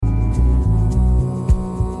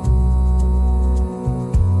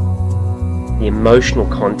emotional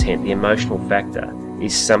content, the emotional factor,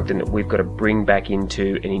 is something that we've got to bring back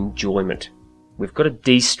into an enjoyment. We've got to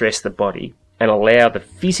de-stress the body and allow the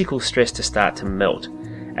physical stress to start to melt.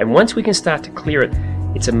 And once we can start to clear it,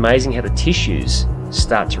 it's amazing how the tissues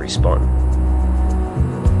start to respond.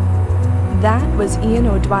 That was Ian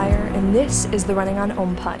O'Dwyer, and this is the Running on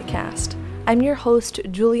Om podcast. I'm your host,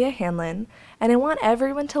 Julia Hanlon, and I want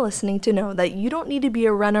everyone listening to know that you don't need to be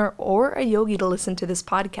a runner or a yogi to listen to this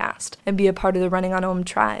podcast and be a part of the Running on Om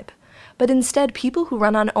tribe. But instead, people who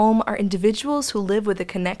run on Om are individuals who live with a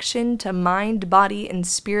connection to mind, body, and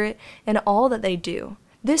spirit in all that they do.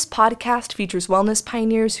 This podcast features wellness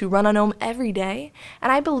pioneers who run on Om every day,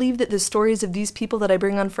 and I believe that the stories of these people that I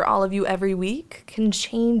bring on for all of you every week can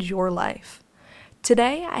change your life.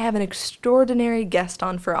 Today, I have an extraordinary guest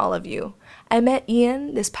on for all of you. I met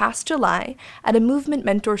Ian this past July at a movement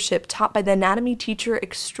mentorship taught by the anatomy teacher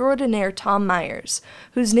extraordinaire Tom Myers,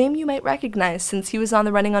 whose name you might recognize since he was on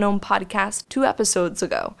the Running on Om podcast 2 episodes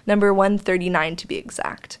ago, number 139 to be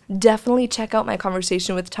exact. Definitely check out my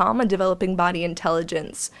conversation with Tom on developing body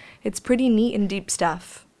intelligence. It's pretty neat and deep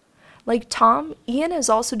stuff. Like Tom, Ian has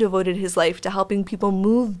also devoted his life to helping people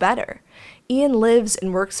move better. Ian lives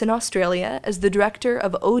and works in Australia as the director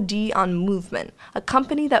of OD on Movement, a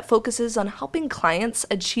company that focuses on helping clients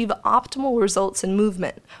achieve optimal results in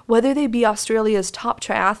movement. Whether they be Australia's top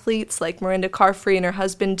triathletes like Miranda Carfrey and her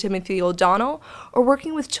husband Timothy O'Donnell, or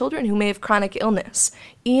working with children who may have chronic illness,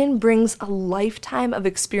 Ian brings a lifetime of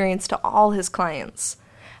experience to all his clients.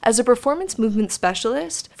 As a performance movement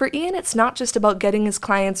specialist, for Ian it's not just about getting his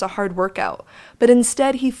clients a hard workout, but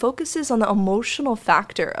instead he focuses on the emotional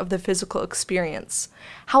factor of the physical experience.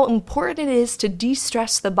 How important it is to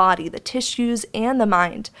de-stress the body, the tissues, and the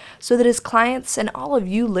mind, so that his clients and all of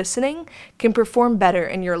you listening can perform better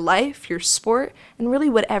in your life, your sport, and really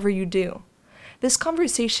whatever you do. This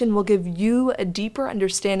conversation will give you a deeper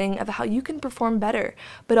understanding of how you can perform better,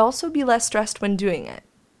 but also be less stressed when doing it.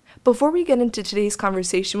 Before we get into today's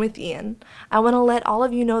conversation with Ian, I want to let all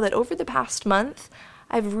of you know that over the past month,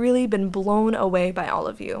 I've really been blown away by all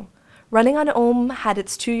of you. Running on Om had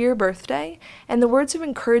its 2-year birthday, and the words of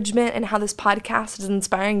encouragement and how this podcast is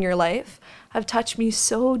inspiring your life have touched me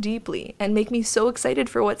so deeply and make me so excited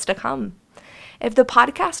for what's to come. If the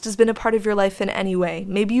podcast has been a part of your life in any way,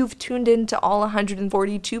 maybe you've tuned in to all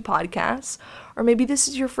 142 podcasts, or maybe this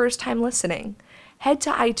is your first time listening, head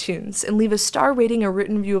to iTunes and leave a star rating or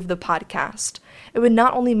written review of the podcast. It would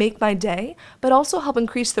not only make my day, but also help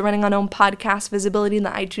increase the Running on Om podcast visibility in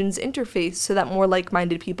the iTunes interface so that more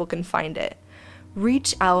like-minded people can find it.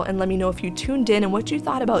 Reach out and let me know if you tuned in and what you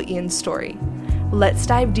thought about Ian's story. Let's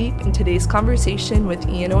dive deep in today's conversation with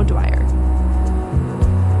Ian O'Dwyer.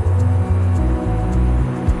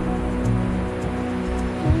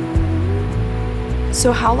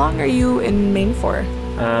 So how long are you in Maine for?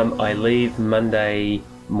 I leave Monday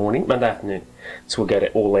afternoon. So we'll go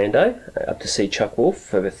to Orlando up to see Chuck Wolf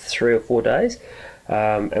for 3 or 4 days.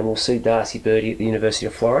 And we'll see Darcy Birdie at the University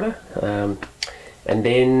of Florida. And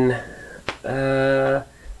then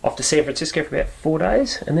off to San Francisco for about 4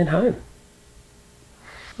 days and then home.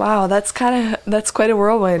 Wow, that's quite a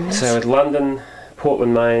whirlwind. So it's London,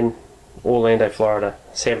 Portland, Maine, Orlando, Florida,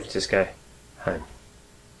 San Francisco, home.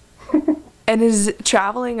 And is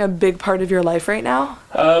traveling a big part of your life right now?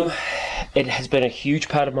 It has been a huge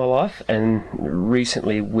part of my life, and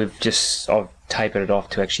recently I've tapered it off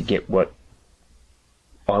to actually get what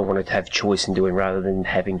I wanted to have choice in doing rather than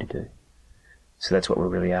having to do. So that's what we're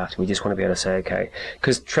really after. We just want to be able to say, okay,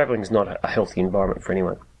 because traveling is not a healthy environment for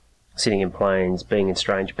anyone. Sitting in planes, being in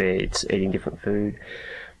strange beds, eating different food,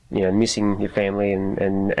 missing your family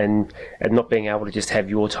and not being able to just have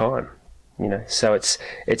your time. So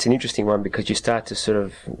it's an interesting one because you start to sort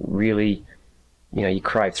of really, you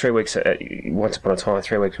crave 3 weeks. Once upon a time,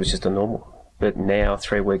 3 weeks was just a normal, but now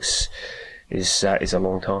 3 weeks is a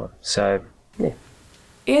long time. So yeah.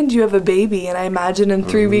 And you have a baby, and I imagine in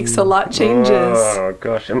 3 weeks a lot changes. Oh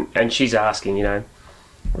gosh, and she's asking,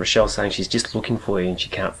 Rochelle's saying she's just looking for you and she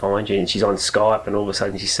can't find you, and she's on Skype, and all of a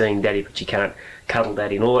sudden she's seeing Daddy, but she can't cuddle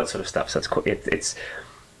Daddy and all that sort of stuff. So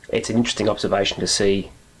it's an interesting observation to see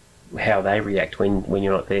how they react when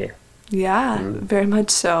you're not there. Yeah, very much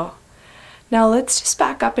so. Now let's just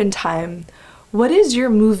back up in time. What is your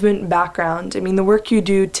movement background? I mean, the work you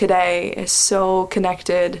do today is so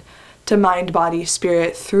connected to mind, body,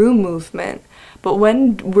 spirit through movement. But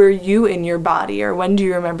when were you in your body, or when do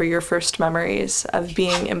you remember your first memories of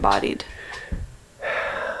being embodied?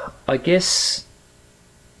 I guess,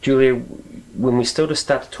 Julia, when we start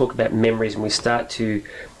to talk about memories and we start to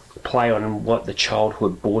play on what the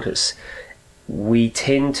childhood brought us, we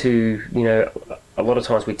tend to, a lot of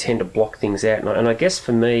times we tend to block things out. And I guess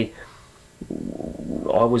for me,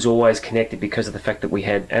 I was always connected because of the fact that we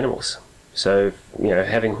had animals. So,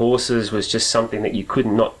 having horses was just something that you could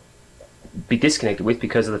not be disconnected with,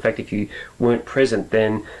 because of the fact if you weren't present,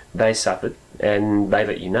 then they suffered and they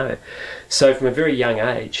let you know. So from a very young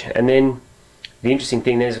age, and then the interesting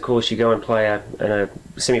thing is, of course, you go and play a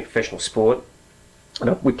semi-professional sport.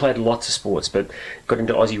 We played lots of sports, but got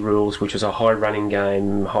into Aussie rules, which was a high running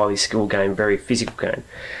game, highly skilled game, very physical game.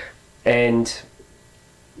 And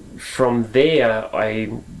from there, I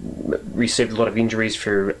received a lot of injuries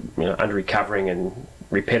for under recovering and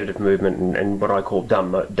repetitive movement and what I call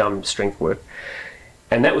dumb strength work.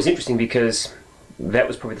 And that was interesting because that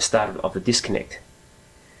was probably the start of the disconnect.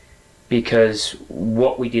 Because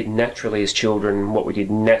what we did naturally as children, what we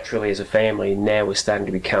did naturally as a family, now was starting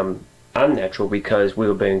to become unnatural, because we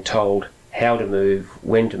were being told how to move,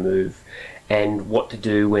 when to move, and what to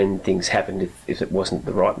do when things happened if it wasn't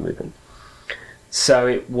the right movement. So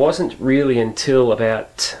it wasn't really until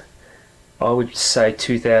about, I would say,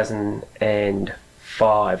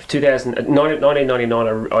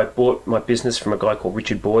 1999, I bought my business from a guy called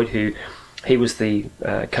Richard Boyd, he was the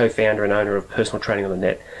co-founder and owner of Personal Training on the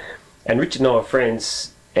Net. And Richard and I were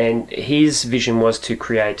friends, and his vision was to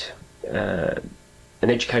create an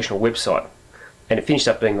educational website, and it finished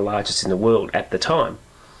up being the largest in the world at the time.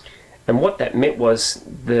 And what that meant was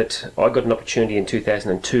that I got an opportunity in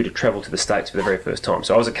 2002 to travel to the States for the very first time.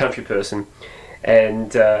 So I was a country person,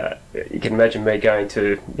 and you can imagine me going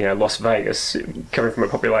to Las Vegas, coming from a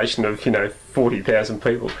population of 40,000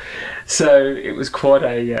 people. So it was quite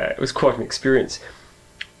an experience.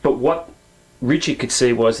 But what Richard could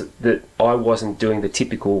see was that I wasn't doing the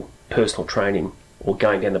typical personal training or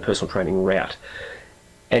going down the personal training route.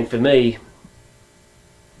 And for me,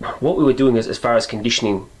 what we were doing as far as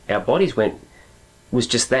conditioning our bodies went was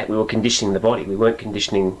just that. We were conditioning the body. We weren't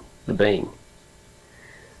conditioning the being.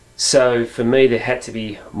 So for me, there had to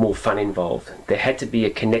be more fun involved. There had to be a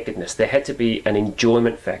connectedness. There had to be an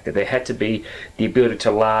enjoyment factor. There had to be the ability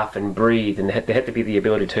to laugh and breathe, and there had to be the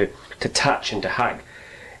ability to touch and to hug.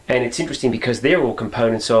 And it's interesting because they're all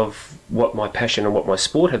components of what my passion and what my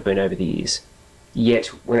sport have been over the years. Yet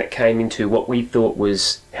when it came into what we thought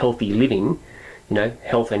was healthy living,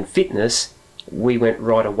 health and fitness, we went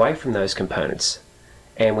right away from those components,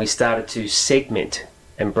 and we started to segment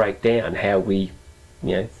and break down how we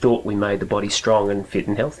thought we made the body strong and fit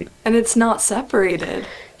and healthy. And it's not separated.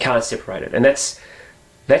 Can't separate it. And that's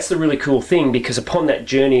the really cool thing, because upon that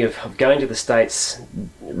journey of going to the States,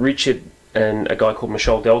 Richard and a guy called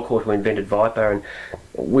Michel Delcourt, who invented Viper, and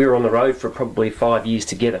we were on the road for probably 5 years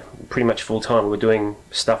together, pretty much full time. We were doing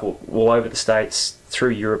stuff all over the States,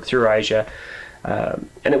 through Europe, through Asia, and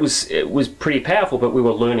it was pretty powerful, but we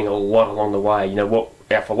were learning a lot along the way, what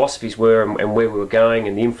our philosophies were and where we were going,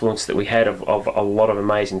 and the influence that we had of a lot of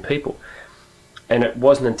amazing people. And it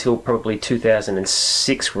wasn't until probably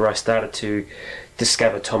 2006 where I started to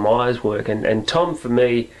discover Tom Myers' work. And Tom, for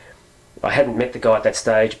me, I hadn't met the guy at that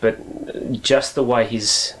stage, but just the way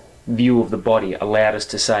his view of the body allowed us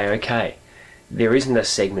to say, okay, there isn't a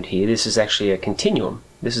segment here. This is actually a continuum.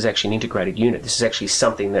 This is actually an integrated unit. This is actually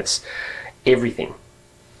something that's everything.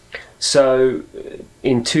 So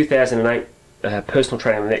in 2008, Personal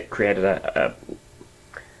Training on the Net created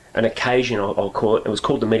an occasion, I'll call it. It was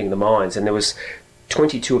called the Meeting of the Minds, and there was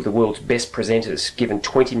 22 of the world's best presenters given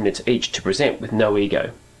 20 minutes each to present with no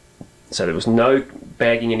ego. So there was no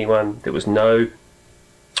bagging anyone, there was no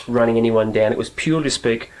running anyone down. It was purely to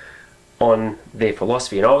speak on their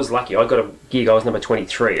philosophy. And I was lucky. I got a gig. I was number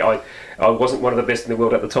 23. I wasn't one of the best in the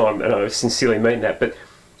world at the time, and I sincerely mean that, but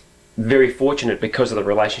very fortunate because of the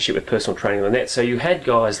relationship with Personal Training on the Net. So you had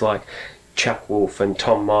guys like Chuck Wolf and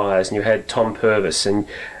Tom Myers, and you had Tom Purvis and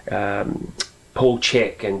Paul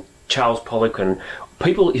Check and Charles Pollock, and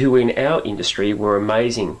people who in our industry were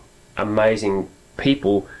amazing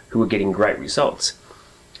people who were getting great results.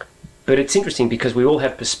 But it's interesting because we all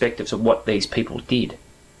have perspectives of what these people did.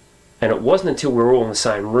 And it wasn't until we were all in the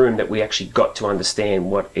same room that we actually got to understand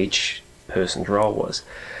what each person's role was.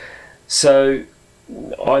 So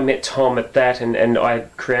I met Tom at that, and I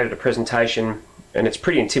created a presentation, and it's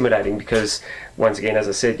pretty intimidating because, once again, as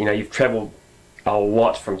I said, you've travelled a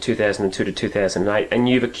lot from 2002 to 2008, and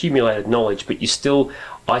you've accumulated knowledge, but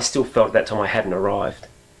I still felt at that time I hadn't arrived.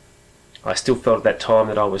 I still felt at that time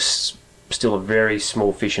that I was still a very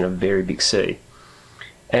small fish in a very big sea.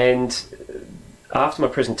 And after my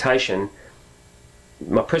presentation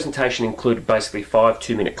included basically 5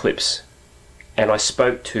 2-minute clips, and I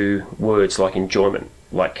spoke to words like enjoyment,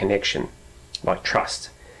 like connection, like trust,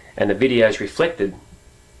 and the videos reflected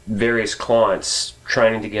various clients,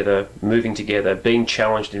 training together, moving together, being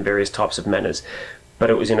challenged in various types of manners. But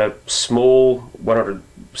it was in a small 100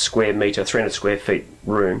 square metre, 300 square feet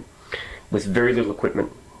room with very little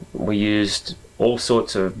equipment. We used all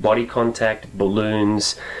sorts of body contact,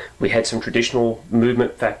 balloons. We had some traditional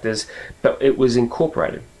movement factors, but it was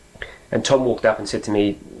incorporated. And Tom walked up and said to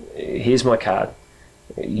me, here's my card.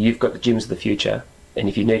 You've got the gyms of the future. And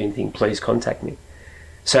if you need anything, please contact me.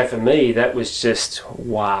 So for me, that was just,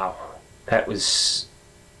 wow. That was,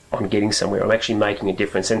 I'm getting somewhere. I'm actually making a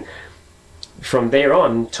difference. And from there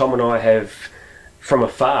on, Tom and I have, from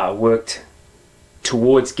afar, worked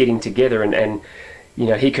towards getting together, and you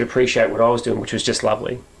know, he could appreciate what I was doing, which was just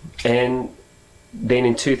lovely. And then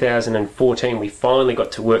in 2014, we finally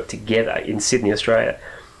got to work together in Sydney, Australia.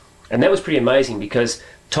 And that was pretty amazing because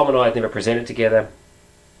Tom and I had never presented together.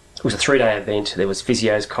 It was a 3-day event. There was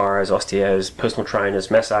physios, chiros, osteos, personal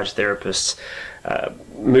trainers, massage therapists,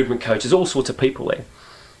 movement coaches, all sorts of people there.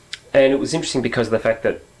 And it was interesting because of the fact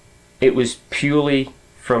that it was purely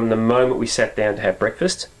from the moment we sat down to have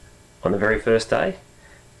breakfast on the very first day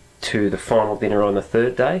to the final dinner on the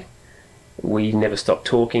third day. We never stopped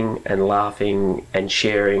talking and laughing and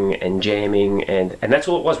sharing and jamming, and that's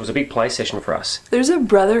all it was a big play session for us. There's a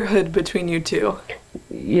brotherhood between you two.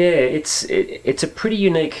 Yeah, it's a pretty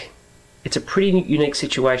unique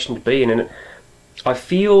situation to be in, and I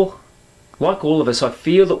feel, like all of us, I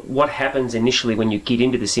feel that what happens initially when you get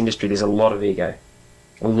into this industry, there's a lot of ego.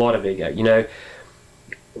 You know,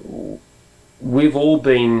 we've all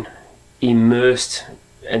been immersed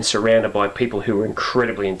and surrounded by people who are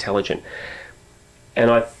incredibly intelligent.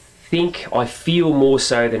 And I feel more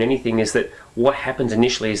so than anything is that what happens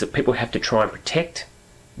initially is that people have to try and protect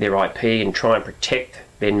their IP and try and protect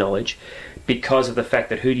their knowledge because of the fact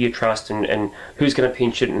that who do you trust and who's going to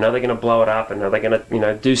pinch it, and are they going to blow it up, and are they going to, you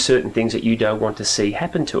know, do certain things that you don't want to see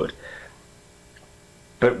happen to it.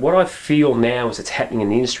 But what I feel now as it's happening in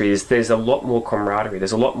the industry is there's a lot more camaraderie,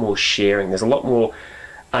 there's a lot more sharing, there's a lot more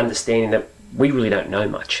understanding that we really don't know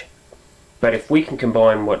much. But if we can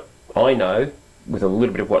combine what I know with a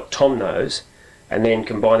little bit of what Tom knows, and then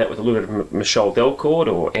combine that with a little bit of Michelle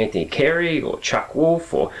Delcourt or Anthony Carey or Chuck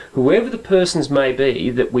Wolf or whoever the persons may be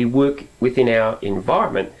that we work within our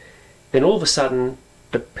environment, then all of a sudden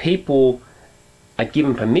the people are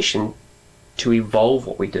given permission to evolve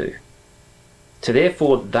what we do. So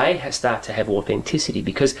therefore they start to have authenticity,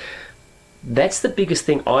 because that's the biggest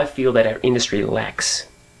thing I feel that our industry lacks,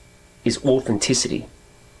 is authenticity.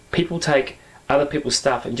 People take other people's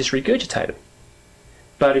stuff and just regurgitate it.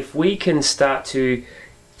 But if we can start to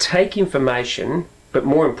take information, but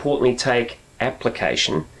more importantly take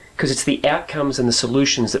application, because it's the outcomes and the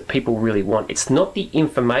solutions that people really want. It's not the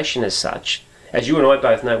information as such. As you and I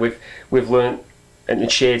both know, we've learned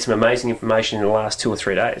and shared some amazing information in the last 2 or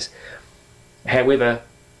 3 days. However,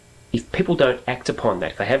 if people don't act upon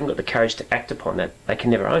that, if they haven't got the courage to act upon that, they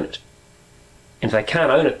can never own it. And if they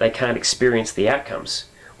can't own it, they can't experience the outcomes.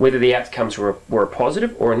 Whether the outcomes were a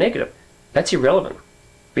positive or a negative, that's irrelevant.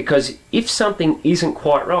 Because if something isn't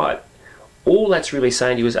quite right, all that's really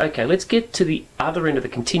saying to you is, okay, let's get to the other end of the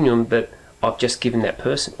continuum that I've just given that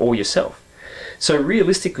person or yourself. So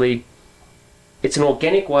realistically, it's an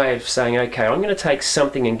organic way of saying, okay, I'm going to take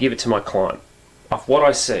something and give it to my client, of what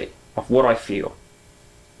I see, of what I feel.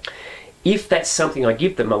 If that something I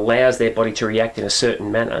give them allows their body to react in a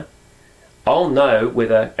certain manner, I'll know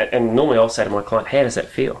whether, and normally I'll say to my client, how does that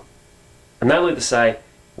feel? And they'll either say,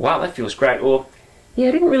 wow, that feels great, or yeah,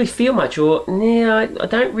 I didn't really feel much, or no, I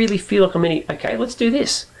don't really feel like I'm any, okay, let's do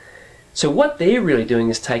this. So what they're really doing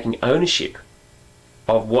is taking ownership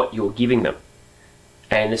of what you're giving them.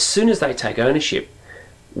 And as soon as they take ownership,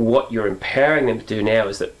 what you're empowering them to do now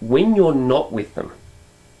is that when you're not with them,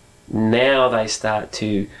 now they start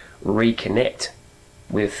to reconnect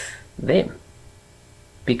with them.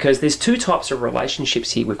 Because there's 2 types of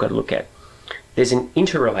relationships here we've got to look at. There's an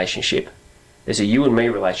interrelationship, there's a you and me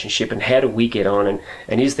relationship, and how do we get on,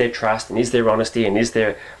 and is there trust, and is there honesty, and is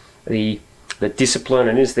there the discipline,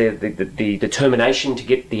 and is there the determination to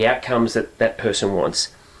get the outcomes that that person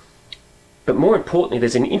wants. But more importantly,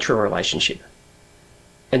 there's an interrelationship.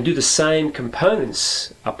 And do the same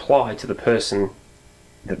components apply to the person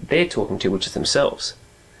that they're talking to, which is themselves?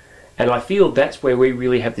 And I feel that's where we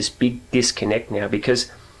really have this big disconnect now,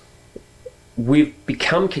 because we've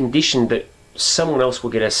become conditioned that someone else will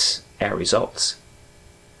get us our results.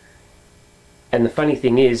 And the funny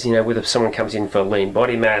thing is, you know, whether someone comes in for lean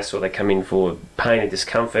body mass, or they come in for pain and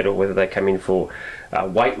discomfort, or whether they come in for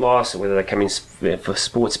weight loss, or whether they come in for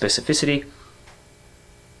sport specificity,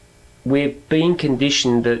 we're being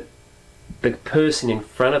conditioned that the person in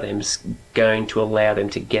front of them is going to allow them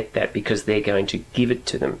to get that because they're going to give it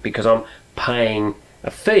to them, because I'm paying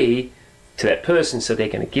a fee to that person, so they're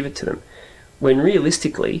going to give it to them. When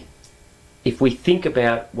realistically, if we think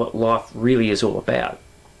about what life really is all about,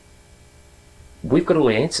 we've got all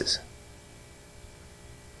the answers.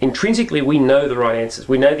 Intrinsically, we know the right answers.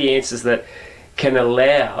 We know the answers that can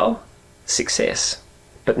allow success,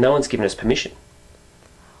 but no one's given us permission.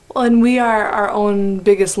 Well, and we are our own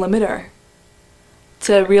biggest limiter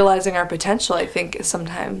to realizing our potential, I think,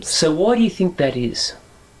 sometimes. So why do you think that is?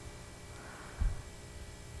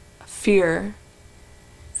 Fear.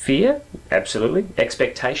 Fear, absolutely.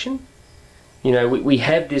 Expectation. You know, we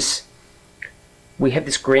have this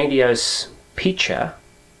grandiose picture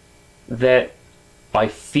that I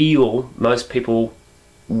feel most people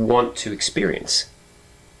want to experience.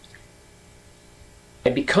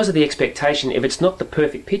 And because of the expectation, if it's not the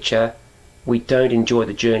perfect picture, we don't enjoy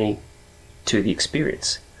the journey to the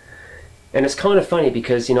experience. And it's kind of funny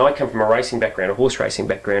because, you know, I come from a racing background, a horse racing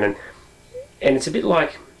background, and it's a bit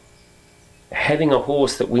like having a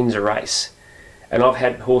horse that wins a race. And I've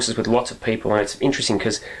had horses with lots of people, and it's interesting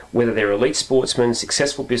because whether they're elite sportsmen,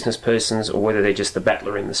 successful business persons, or whether they're just the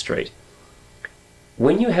battler in the street,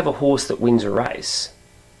 when you have a horse that wins a race,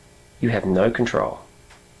 you have no control.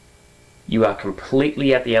 You are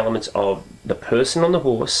completely at the elements of the person on the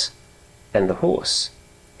horse and the horse.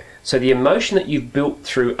 So the emotion that you've built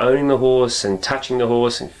through owning the horse and touching the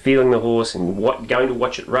horse and feeling the horse and going to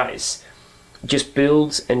watch it race just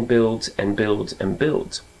builds and builds and builds and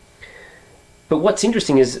builds. But what's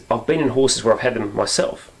interesting is I've been in horses where I've had them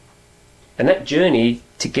myself. And that journey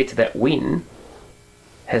to get to that win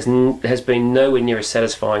has been nowhere near as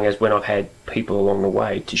satisfying as when I've had people along the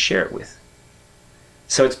way to share it with.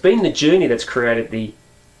 So it's been the journey that's created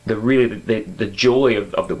the joy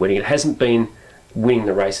of the winning. It hasn't been winning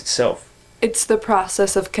the race itself. It's the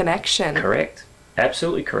process of connection. Correct.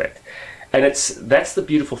 Absolutely correct. And that's the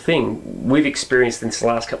beautiful thing we've experienced in this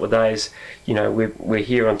last couple of days. You know, we're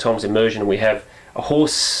here on Tom's Immersion, and we have a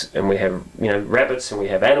horse, and we have, you know, rabbits, and we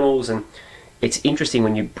have animals, and it's interesting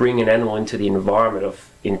when you bring an animal into the environment of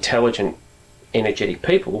intelligent, energetic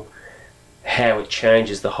people, how it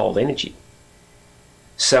changes the whole energy.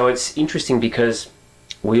 So it's interesting because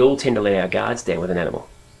we all tend to let our guards down with an animal.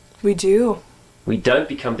 We do. We don't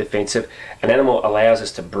become defensive. An animal allows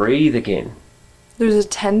us to breathe again. There's a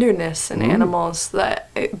tenderness in animals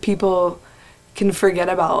that people can forget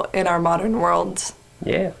about in our modern world.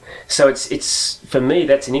 Yeah. So it's for me,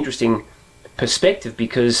 that's an interesting perspective,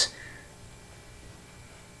 because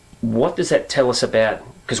what does that tell us about?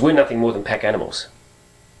 Because we're nothing more than pack animals.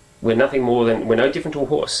 We're no different to a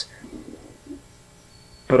horse.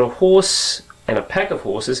 But a horse and a pack of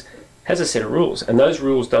horses has a set of rules, and those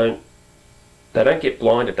rules don't get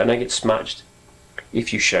blinded, they don't get smudged.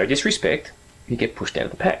 If you show disrespect, you get pushed out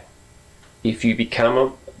of the pack. If you become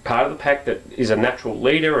a part of the pack that is a natural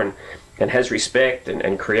leader and has respect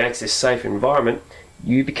and creates this safe environment,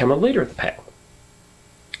 you become a leader of the pack.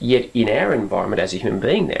 Yet in our environment as a human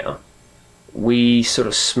being now, we sort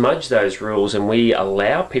of smudge those rules, and we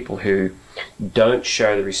allow people who don't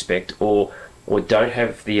show the respect or don't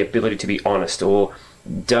have the ability to be honest or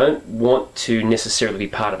don't want to necessarily be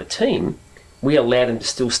part of a team, we allow them to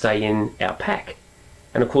still stay in our pack.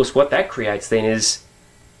 And of course what that creates then is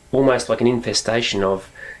almost like an infestation of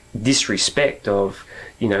disrespect, of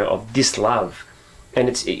dislove.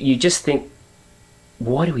 And you just think,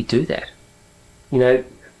 why do we do that? You know,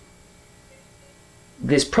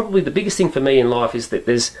 there's probably the biggest thing for me in life is that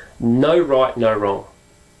there's no right, no wrong.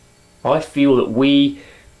 I feel that we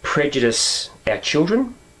prejudice our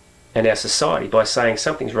children and our society by saying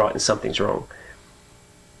something's right and something's wrong.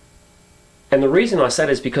 And the reason I say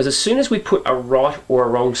that is because as soon as we put a right or a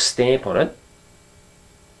wrong stamp on it,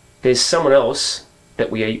 there's someone else that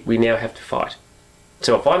we now have to fight.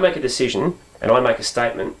 So if I make a decision and I make a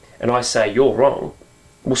statement and I say you're wrong,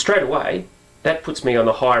 well, straight away that puts me on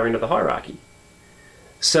the higher end of the hierarchy.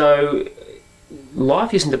 So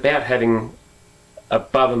life isn't about having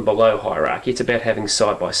above and below hierarchy, it's about having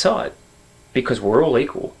side by side, because we're all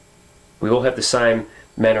equal. We all have the same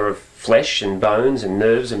manner of flesh and bones and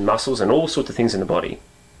nerves and muscles and all sorts of things in the body.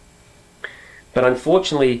 But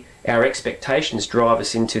unfortunately, our expectations drive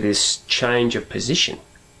us into this change of position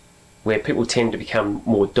where people tend to become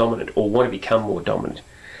more dominant or want to become more dominant.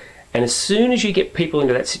 And as soon as you get people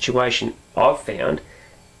into that situation, I've found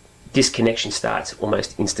disconnection starts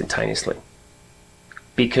almost instantaneously,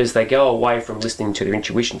 because they go away from listening to their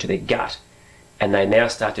intuition, to their gut, and they now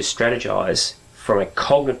start to strategize from a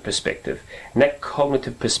cognitive perspective. And that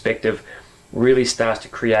cognitive perspective really starts to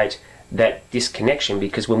create that disconnection,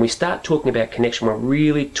 because when we start talking about connection, we're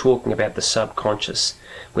really talking about the subconscious.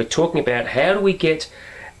 We're talking about how do we get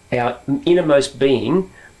our innermost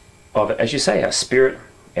being of, as you say, our spirit,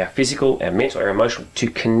 our physical, our mental, our emotional, to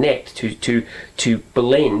connect, to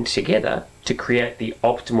blend together to create the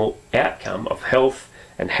optimal outcome of health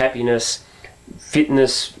and happiness,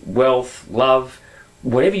 fitness, wealth, love,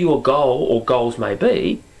 whatever your goal or goals may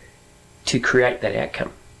be, to create that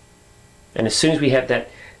outcome. And as soon as we have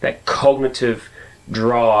that cognitive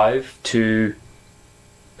drive to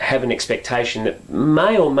have an expectation that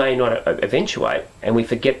may or may not eventuate, and we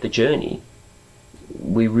forget the journey,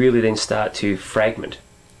 we really then start to fragment.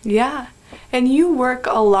 Yeah. And you work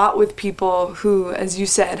a lot with people who, as you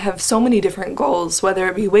said, have so many different goals, whether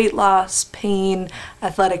it be weight loss, pain,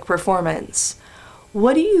 athletic performance.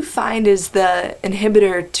 What do you find is the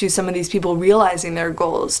inhibitor to some of these people realizing their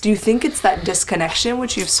goals? Do you think it's that disconnection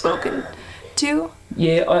which you've spoken to?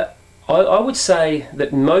 Yeah, I would say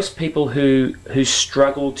that most people who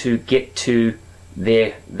struggle to get to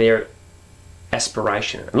their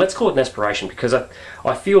aspiration, and let's call it an aspiration because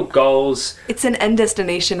I feel goals... It's an end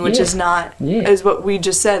destination, which is not, as what we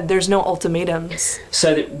just said, there's no ultimatums.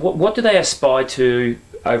 So that what do they aspire to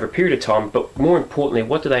over a period of time, but more importantly,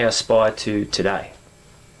 what do they aspire to today?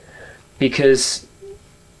 Because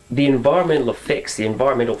the environmental effects, the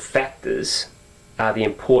environmental factors are the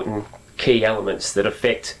important key elements that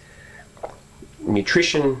affect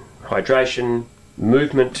nutrition, hydration,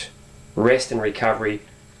 movement, rest and recovery,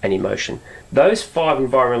 and emotion. Those 5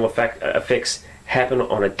 environmental effects happen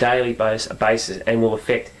on a daily basis and will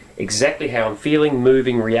affect exactly how I'm feeling,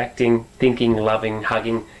 moving, reacting, thinking, loving,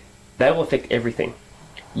 hugging. They will affect everything.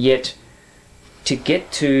 Yet, to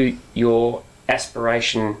get to your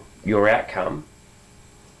aspiration, your outcome,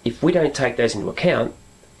 if we don't take those into account,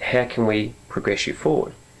 how can we progress you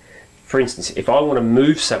forward? For instance, if I want to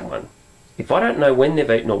move someone, if I don't know when they've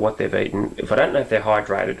eaten or what they've eaten, if I don't know if they're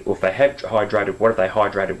hydrated, or if they have hydrated, what have they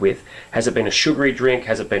hydrated with? Has it been a sugary drink?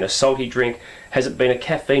 Has it been a salty drink? Has it been a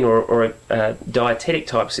caffeine or a dietetic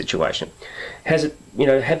type situation? Has it,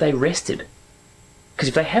 have they rested? Because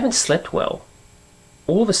if they haven't slept well,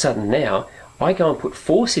 all of a sudden now, I go and put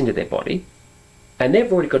force into their body, and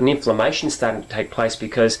they've already got an inflammation starting to take place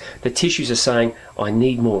because the tissues are saying, I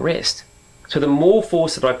need more rest. So the more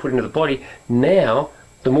force that I put into the body, now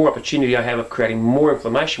the more opportunity I have of creating more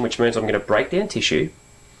inflammation, which means I'm going to break down tissue,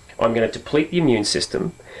 I'm going to deplete the immune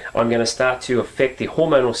system, I'm going to start to affect the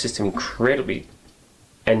hormonal system incredibly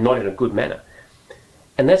and not in a good manner.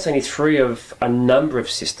 And that's only 3 of a number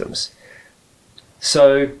of systems.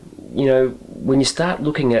 So, when you start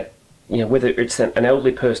looking at, whether it's an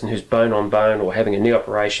elderly person who's bone on bone or having a knee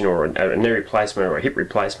operation or a knee replacement or a hip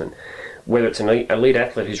replacement, whether it's an elite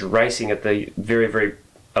athlete who's racing at the very, very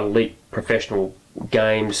elite professional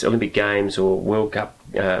games, Olympic Games or World Cup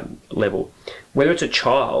level, whether it's a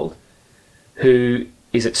child who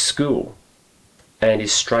is at school and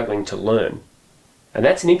is struggling to learn. And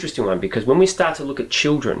that's an interesting one because when we start to look at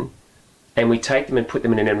children and we take them and put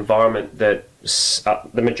them in an environment that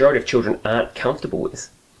the majority of children aren't comfortable with,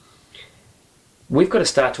 we've got to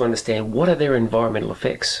start to understand what are their environmental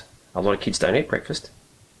effects. A lot of kids don't eat breakfast.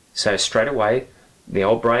 So straight away, the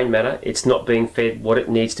old brain matter, it's not being fed what it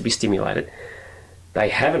needs to be stimulated. They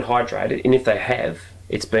haven't hydrated, and if they have,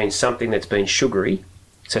 it's been something that's been sugary.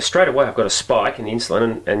 So straight away I've got a spike in the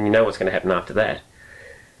insulin, and you know what's going to happen after that.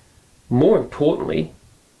 More importantly,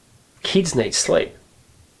 kids need sleep.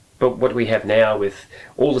 But what do we have now with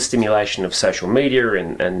all the stimulation of social media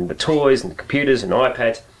and the toys and the computers and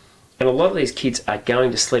iPads? And a lot of these kids are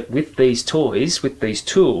going to sleep with these toys, with these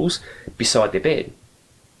tools, beside their bed.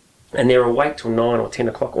 And they're awake till 9 or 10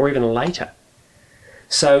 o'clock or even later.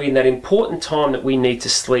 So in that important time that we need to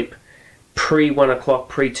sleep pre-1 o'clock,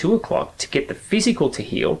 pre-2 o'clock to get the physical to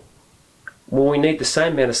heal, well, we need the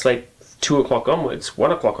same amount of sleep 2 o'clock onwards,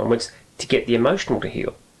 1 o'clock onwards to get the emotional to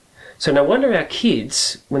heal. So no wonder our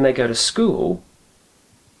kids, when they go to school,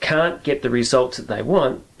 can't get the results that they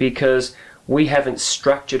want because we haven't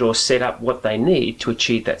structured or set up what they need to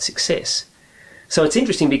achieve that success. So it's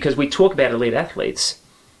interesting because we talk about elite athletes,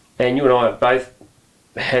 and you and I have both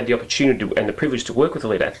had the opportunity and the privilege to work with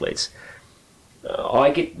elite athletes. I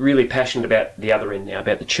get really passionate about the other end now,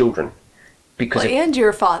 about the children. Because and you're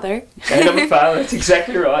a father. And I'm a father, that's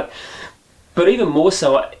exactly right. But even more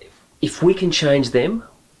so, if we can change them,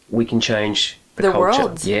 we can change the culture.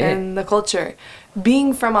 World and the culture.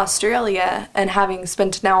 Being from Australia and having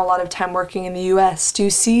spent now a lot of time working in the US, do you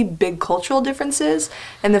see big cultural differences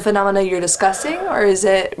in the phenomena you're discussing, or is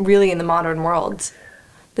it really in the modern world?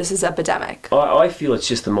 This is epidemic. I feel it's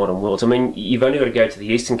just the modern world. I mean, you've only got to go to the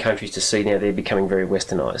eastern countries to see now they're becoming very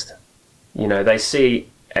westernised. You know, they see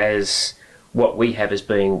as what we have as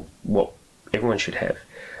being what everyone should have.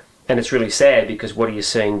 And it's really sad because what are you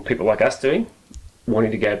seeing people like us doing?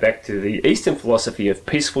 Wanting to go back to the Eastern philosophy of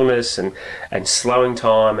peacefulness and slowing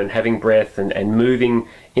time and having breath and moving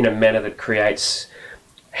in a manner that creates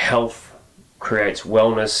health, creates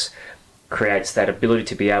wellness, creates that ability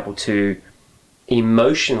to be able to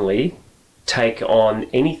emotionally take on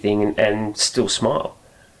anything and still smile.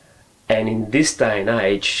 And in this day and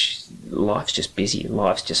age, life's just busy,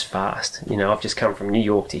 life's just fast. You know, I've just come from New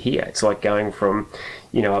York to here. It's like going from,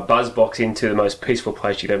 you know, a buzz box into the most peaceful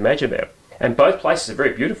place you could imagine about. And both places are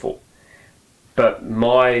very beautiful. But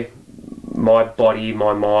my body,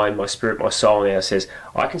 my mind, my spirit, my soul now says,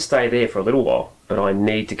 I can stay there for a little while, but I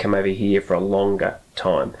need to come over here for a longer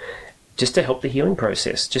time. Just to help the healing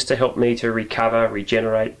process, just to help me to recover,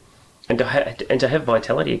 regenerate, and to have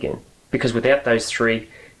vitality again. Because without those three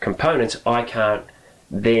components, I can't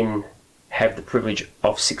then have the privilege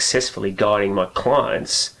of successfully guiding my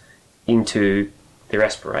clients into their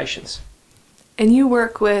aspirations. And you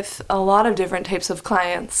work with a lot of different types of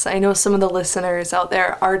clients. I know some of the listeners out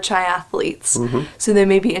there are triathletes, so they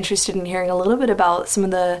may be interested in hearing a little bit about some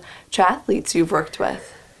of the triathletes you've worked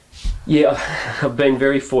with. Yeah, I've been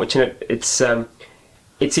very fortunate. It's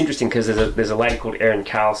interesting because there's a lady called Erin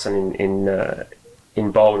Carlson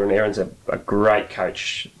in Boulder, and Erin's a great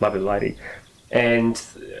coach, lovely lady. And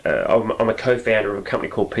I'm a co-founder of a company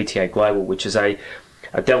called PTA Global, which is a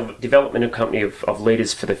developmental company of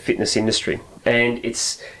leaders for the fitness industry. And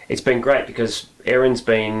it's been great because Erin's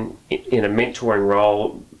been in a mentoring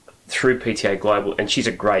role through PTA Global, and she's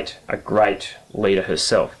a great leader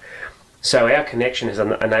herself. So our connection has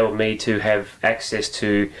enabled me to have access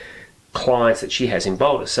to clients that she has in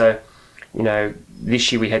Boulder. So, you know,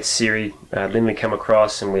 this year we had Siri Lindley come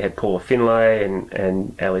across, and we had Paula Finlay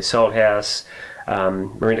and Ali Salthouse,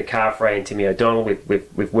 Marinda Carfrey and Timmy O'Donnell.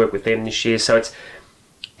 We've worked with them this year. So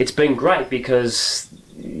it's been great because,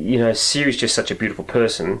 you know, Siri's just such a beautiful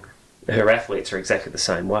person. Her athletes are exactly the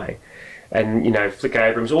same way. And, you know, Flick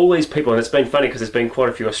Abrams, all these people, and it's been funny because there's been quite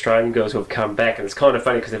a few Australian girls who have come back, and it's kind of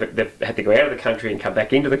funny because they've had to go out of the country and come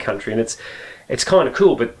back into the country, and it's kind of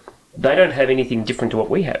cool, but they don't have anything different to what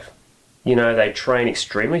we have. You know, they train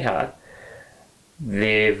extremely hard.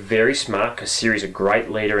 They're very smart because Siri's a great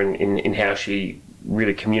leader in how she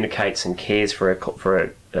really communicates and cares for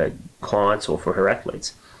her clients or for her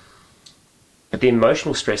athletes. But the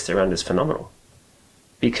emotional stress they're under is phenomenal,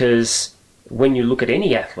 because when you look at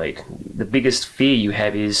any athlete, the biggest fear you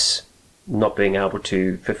have is not being able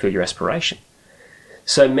to fulfill your aspiration.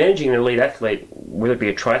 So managing an elite athlete, whether it be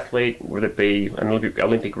a triathlete, whether it be an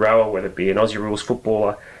Olympic rower, whether it be an Aussie rules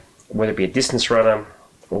footballer, whether it be a distance runner,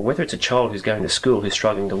 or whether it's a child who's going to school who's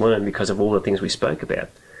struggling to learn because of all the things we spoke about,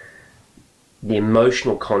 the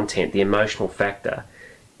emotional content, the emotional factor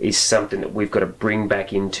is something that we've got to bring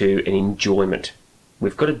back into an enjoyment.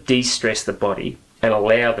 We've got to de-stress the body and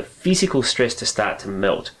allow the physical stress to start to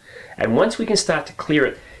melt. And once we can start to clear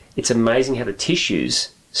it, it's amazing how the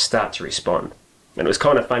tissues start to respond. And it was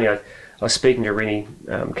kind of funny, I was speaking to Rennie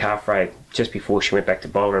Carfrey just before she went back to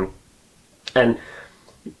Boulder, and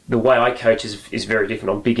the way I coach is very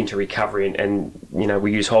different. I'm big into recovery, and you know,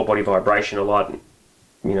 we use whole body vibration a lot,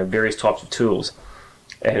 you know, various types of tools.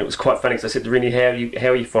 And it was quite funny because I said to Rennie, how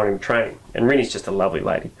are you finding the training? And Rennie's just a lovely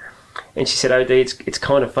lady. And she said, OD, it's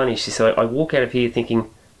kind of funny. She said, I walk out of here thinking,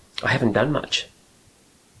 I haven't done much.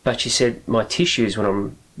 But she said, my tissues when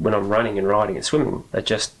I'm running and riding and swimming are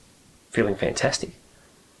just feeling fantastic.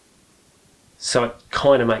 So it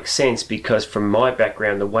kind of makes sense, because from my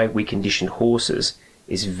background, the way we conditioned horses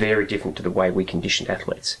is very different to the way we conditioned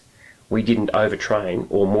athletes. We didn't overtrain,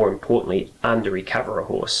 or more importantly, under-recover a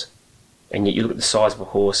horse. And yet you look at the size of a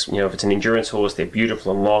horse, you know, if it's an endurance horse, they're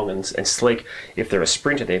beautiful and long and sleek. If they're a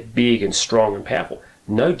sprinter, they're big and strong and powerful.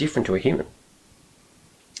 No different to a human.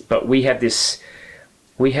 But we have this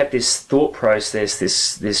thought process,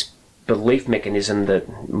 this belief mechanism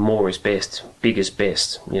that more is best, big is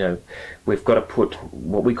best. You know, we've got to put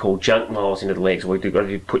what we call junk miles into the legs. We've got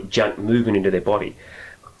to put junk movement into their body.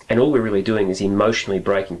 And all we're really doing is emotionally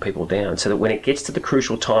breaking people down, so that when it gets to the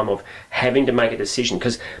crucial time of having to make a decision,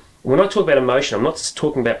 because when I talk about emotion, I'm not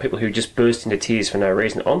talking about people who just burst into tears for no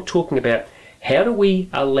reason. I'm talking about how do we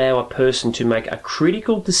allow a person to make a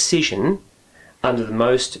critical decision under the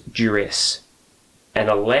most duress, and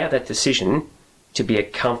allow that decision to be a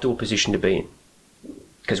comfortable position to be in.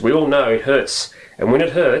 Because we all know it hurts, and when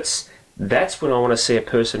it hurts, that's when I want to see a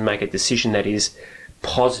person make a decision that is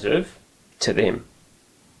positive to them.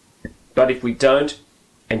 But if we don't,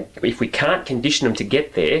 and if we can't condition them to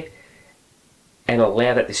get there and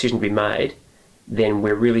allow that decision to be made, then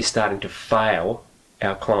we're really starting to fail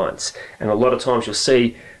our clients. And a lot of times you'll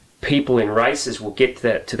see people in races will get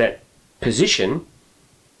to that position,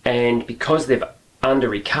 and because they've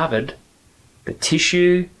under-recovered the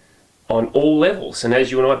tissue on all levels, and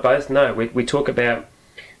as you and I both know, we talk about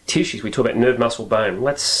tissues, we talk about nerve, muscle, bone.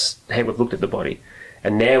 That's how we've looked at the body.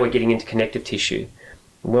 And now we're getting into connective tissue.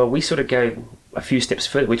 Well, we sort of go a few steps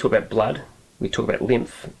further. We talk about blood, we talk about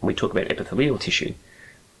lymph, and we talk about epithelial tissue.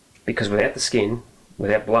 Because without the skin,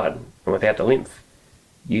 without blood, and without the lymph,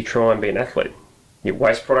 you try and be an athlete. Your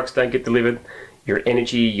waste products don't get delivered, your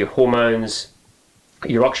energy, your hormones,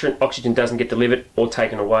 your oxygen doesn't get delivered or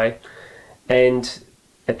taken away. And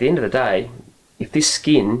at the end of the day, if this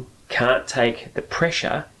skin can't take the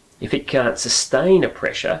pressure, if it can't sustain a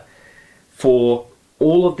pressure for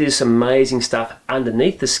all of this amazing stuff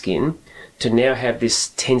underneath the skin to now have this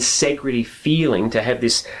tensegrity feeling, to have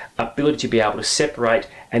this ability to be able to separate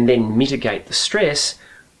and then mitigate the stress,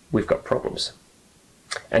 we've got problems.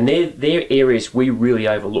 And they're areas we really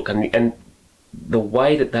overlook. And the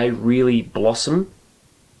way that they really blossom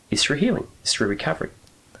is through healing, is through recovery.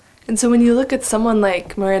 And so when you look at someone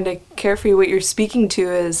like Miranda Carefree, what you're speaking to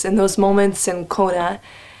is in those moments in Kona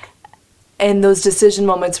and those decision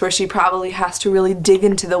moments where she probably has to really dig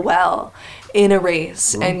into the well in a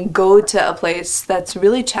race and go to a place that's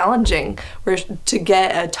really challenging where to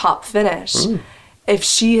get a top finish. If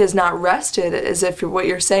she has not rested, as if what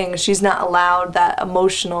you're saying, she's not allowed that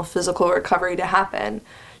emotional, physical recovery to happen,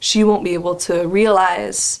 she won't be able to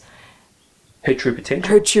realize her true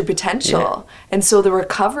potential. Yeah. And so the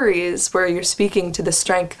recovery is where you're speaking to the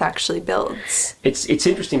strength actually builds. It's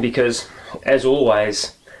interesting because, as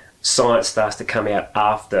always, science starts to come out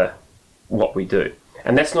after what we do.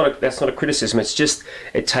 And that's not a criticism. It's just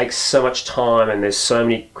it takes so much time, and there's so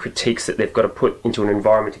many critiques that they've got to put into an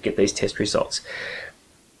environment to get these test results.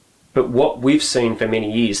 But what we've seen for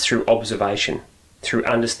many years through observation, through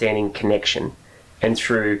understanding connection, and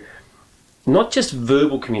through not just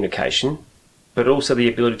verbal communication, but also the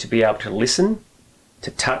ability to be able to listen, to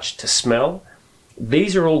touch, to smell,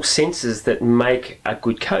 these are all senses that make a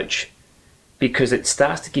good coach, because it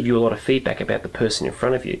starts to give you a lot of feedback about the person in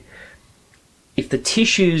front of you. If the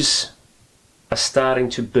tissues are starting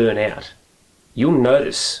to burn out, you'll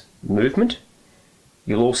notice movement,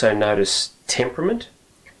 you'll also notice temperament,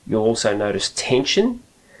 you'll also notice tension,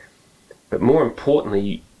 but more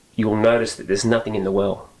importantly, you'll notice that there's nothing in the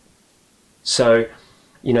well. So,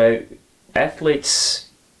 athletes,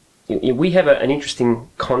 we have an interesting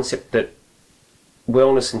concept that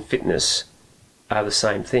wellness and fitness are the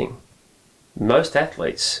same thing. Most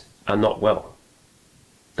athletes are not well.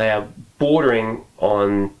 They are bordering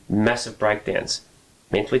on massive breakdowns,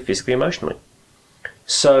 mentally, physically, emotionally.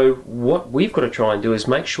 So what we've got to try and do is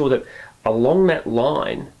make sure that along that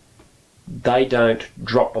line, they don't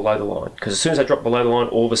drop below the line. Because as soon as they drop below the line,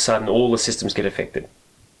 all of a sudden, all the systems get affected.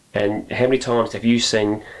 And how many times have you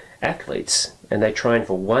seen athletes and they train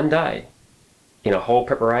for one day in a whole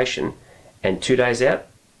preparation, and 2 days out,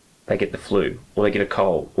 they get the flu, or they get a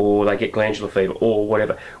cold, or they get glandular fever, or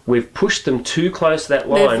whatever. We've pushed them too close to that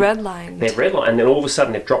line. They've redlined. And then all of a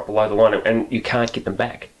sudden they've dropped below the line, and you can't get them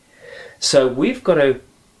back. So we've got to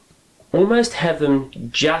almost have them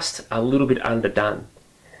just a little bit underdone,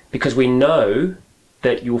 because we know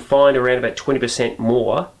that you'll find around about 20%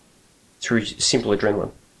 more through simple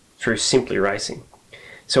adrenaline, through simply racing.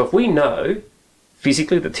 So if we know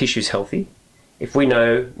physically the tissue's healthy, if we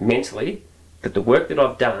know mentally that the work that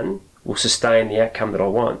I've done will sustain the outcome that I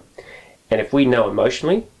want, and if we know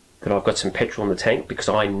emotionally that I've got some petrol in the tank, because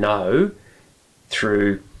I know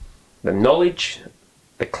through the knowledge,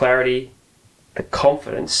 the clarity, the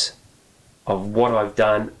confidence of what I've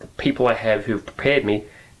done, the people I have who've prepared me,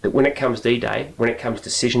 that when it comes D-Day, when it comes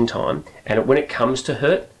decision time, and when it comes to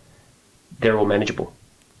hurt, they're all manageable.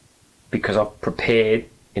 Because I've prepared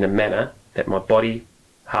in a manner that my body,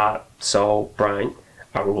 heart, soul, brain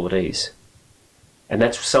are all at ease. And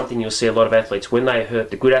that's something you'll see a lot of athletes, when they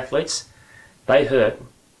hurt, the good athletes, they hurt,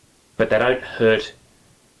 but they don't hurt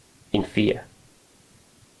in fear.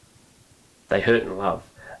 They hurt in love.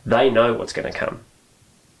 They know what's going to come.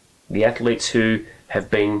 The athletes who have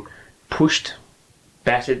been pushed,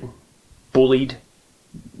 battered, bullied,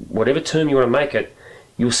 whatever term you want to make it,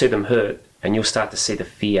 you'll see them hurt, and you'll start to see the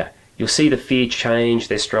fear. You'll see the fear change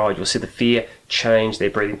their stride. You'll see the fear change their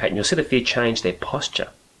breathing pattern. You'll see the fear change their posture.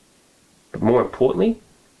 But more importantly,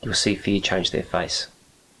 you'll see fear change their face.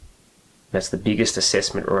 That's the biggest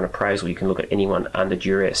assessment or an appraisal you can look at anyone under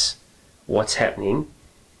duress. What's happening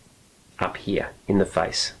up here in the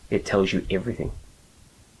face? It tells you everything.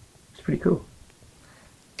 It's pretty cool.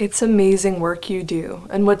 It's amazing work you do.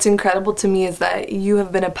 And what's incredible to me is that you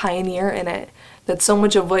have been a pioneer in it. That so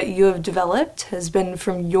much of what you have developed has been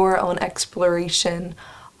from your own exploration,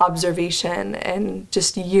 observation, and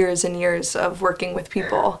just years and years of working with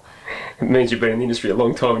people. It means you've been in the industry a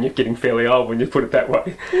long time and you're getting fairly old when you put it that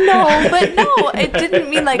way. No, it didn't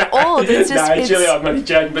mean like old. It's just Actually, I'm only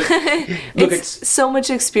joking, but look, it's so much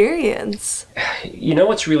experience. You know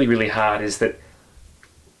what's really, really hard is that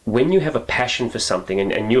when you have a passion for something,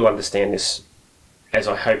 and you'll understand this, as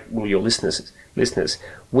I hope will your listeners,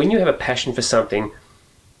 when you have a passion for something,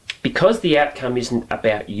 because the outcome isn't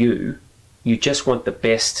about you, you just want the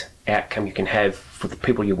best outcome you can have for the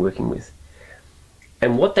people you're working with.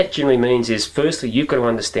 And what that generally means is, firstly, you've got to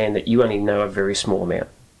understand that you only know a very small amount.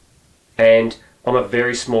 And I'm a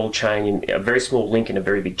very small chain, a very small link in a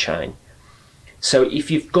very big chain. So if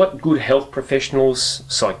you've got good health professionals,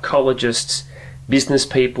 psychologists, business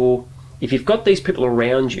people, if you've got these people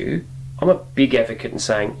around you, I'm a big advocate in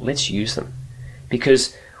saying, let's use them.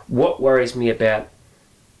 Because what worries me about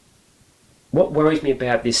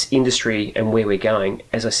this industry and where we're going,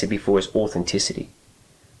 as I said before, is authenticity.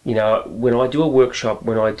 You know, when I do a workshop,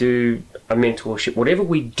 when I do a mentorship, whatever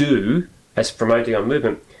we do as from ODI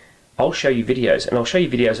Movement, I'll show you videos, and I'll show you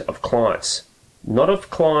videos of clients, not of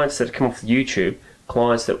clients that come off YouTube,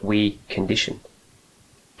 clients that we condition.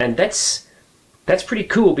 And that's pretty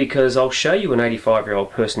cool, because I'll show you an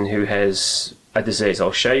 85-year-old person who has a disease.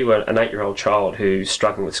 I'll show you an 8-year-old child who's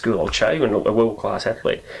struggling with school. I'll show you a world-class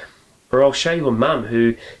athlete. Or I'll show you a mum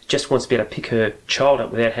who just wants to be able to pick her child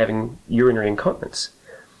up without having urinary incontinence.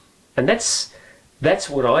 And that's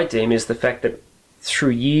what I deem is the fact that through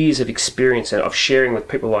years of experience and of sharing with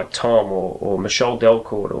people like Tom or Michelle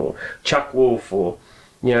Delcourt or Chuck Wolf, or,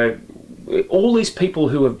 you know, all these people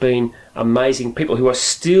who have been amazing people who are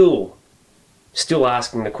still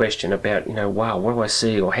asking the question about, you know, wow, what do I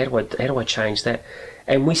see, or how do I change that?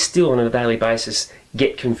 And we still on a daily basis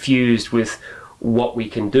get confused with what we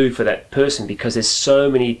can do for that person, because there's so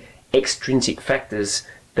many extrinsic factors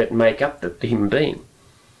that make up the human being.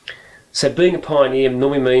 So being a pioneer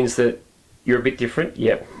normally means that you're a bit different.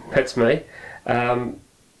 Yep, that's me. But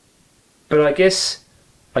I guess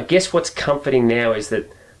what's comforting now is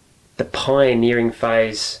that the pioneering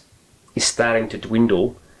phase is starting to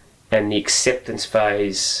dwindle, and the acceptance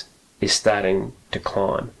phase is starting to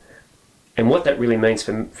climb. And what that really means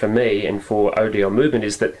for me and for ODI Movement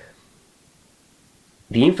is that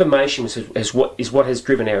the information is what has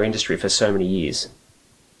driven our industry for so many years.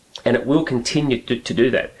 And it will continue to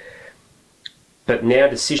do that. But now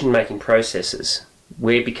decision-making processes,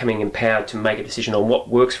 we're becoming empowered to make a decision on what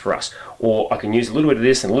works for us. Or I can use a little bit of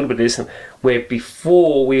this and a little bit of this. Where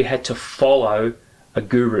before we had to follow a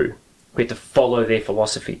guru. We had to follow their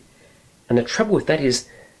philosophy. And the trouble with that is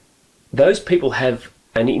those people have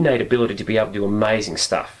an innate ability to be able to do amazing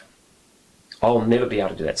stuff. I'll never be able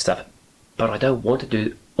to do that stuff. But I don't want to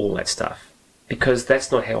do all that stuff, because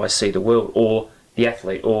that's not how I see the world, or the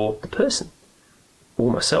athlete, or the person,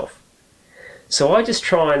 or myself. So I just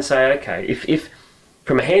try and say, okay, if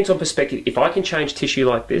from a hands-on perspective, if I can change tissue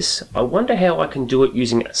like this, I wonder how I can do it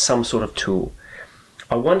using some sort of tool.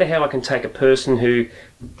 I wonder how I can take a person who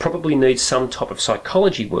probably needs some type of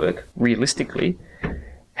psychology work, realistically,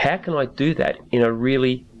 how can I do that in a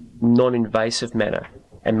really non-invasive manner?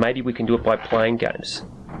 And maybe we can do it by playing games.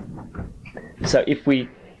 So if we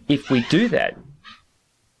do that,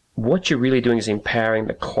 what you're really doing is empowering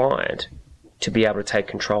the client to be able to take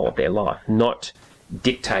control of their life, not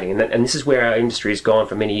dictating. And this is where our industry has gone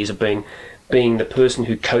for many years, of being the person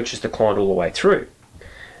who coaches the client all the way through.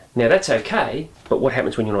 Now that's okay, but what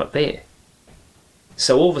happens when you're not there?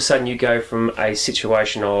 So all of a sudden you go from a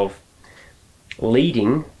situation of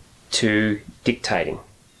leading to dictating.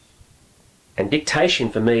 And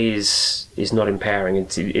dictation for me is not empowering.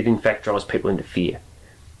 It in fact drives people into fear.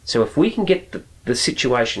 So if we can get the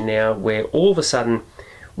situation now where all of a sudden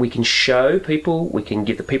we can show people, we can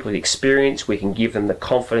give the people the experience, we can give them the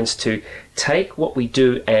confidence to take what we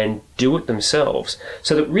do and do it themselves,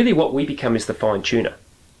 so that really what we become is the fine tuner.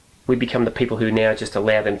 We become the people who now just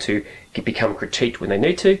allow them to become critiqued when they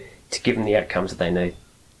need to give them the outcomes that they need.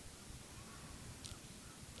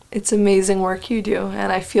 It's amazing work you do,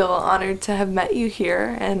 and I feel honored to have met you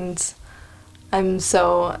here, and I'm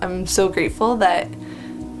so grateful that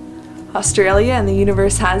Australia and the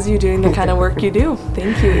universe has you doing the kind of work you do.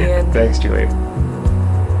 Thank you, Ian. Thanks, Julia.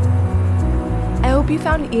 I hope you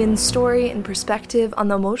found Ian's story and perspective on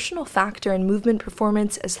the emotional factor in movement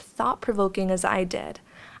performance as thought-provoking as I did.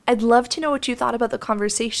 I'd love to know what you thought about the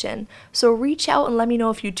conversation, so reach out and let me know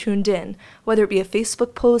if you tuned in, whether it be a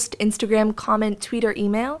Facebook post, Instagram comment, tweet, or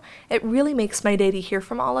email. It really makes my day to hear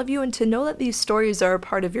from all of you and to know that these stories are a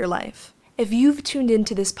part of your life. If you've tuned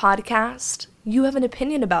into this podcast, you have an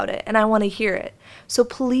opinion about it, and I want to hear it. So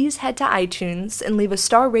please head to iTunes and leave a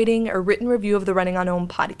star rating or written review of the Running on Ohm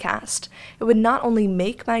podcast. It would not only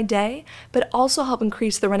make my day, but also help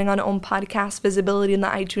increase the Running on Ohm podcast visibility in the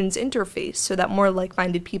iTunes interface so that more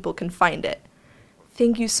like-minded people can find it.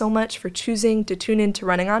 Thank you so much for choosing to tune in to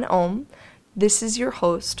Running on Ohm. This is your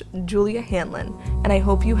host, Julia Hanlon, and I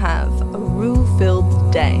hope you have a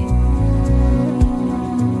rue-filled day.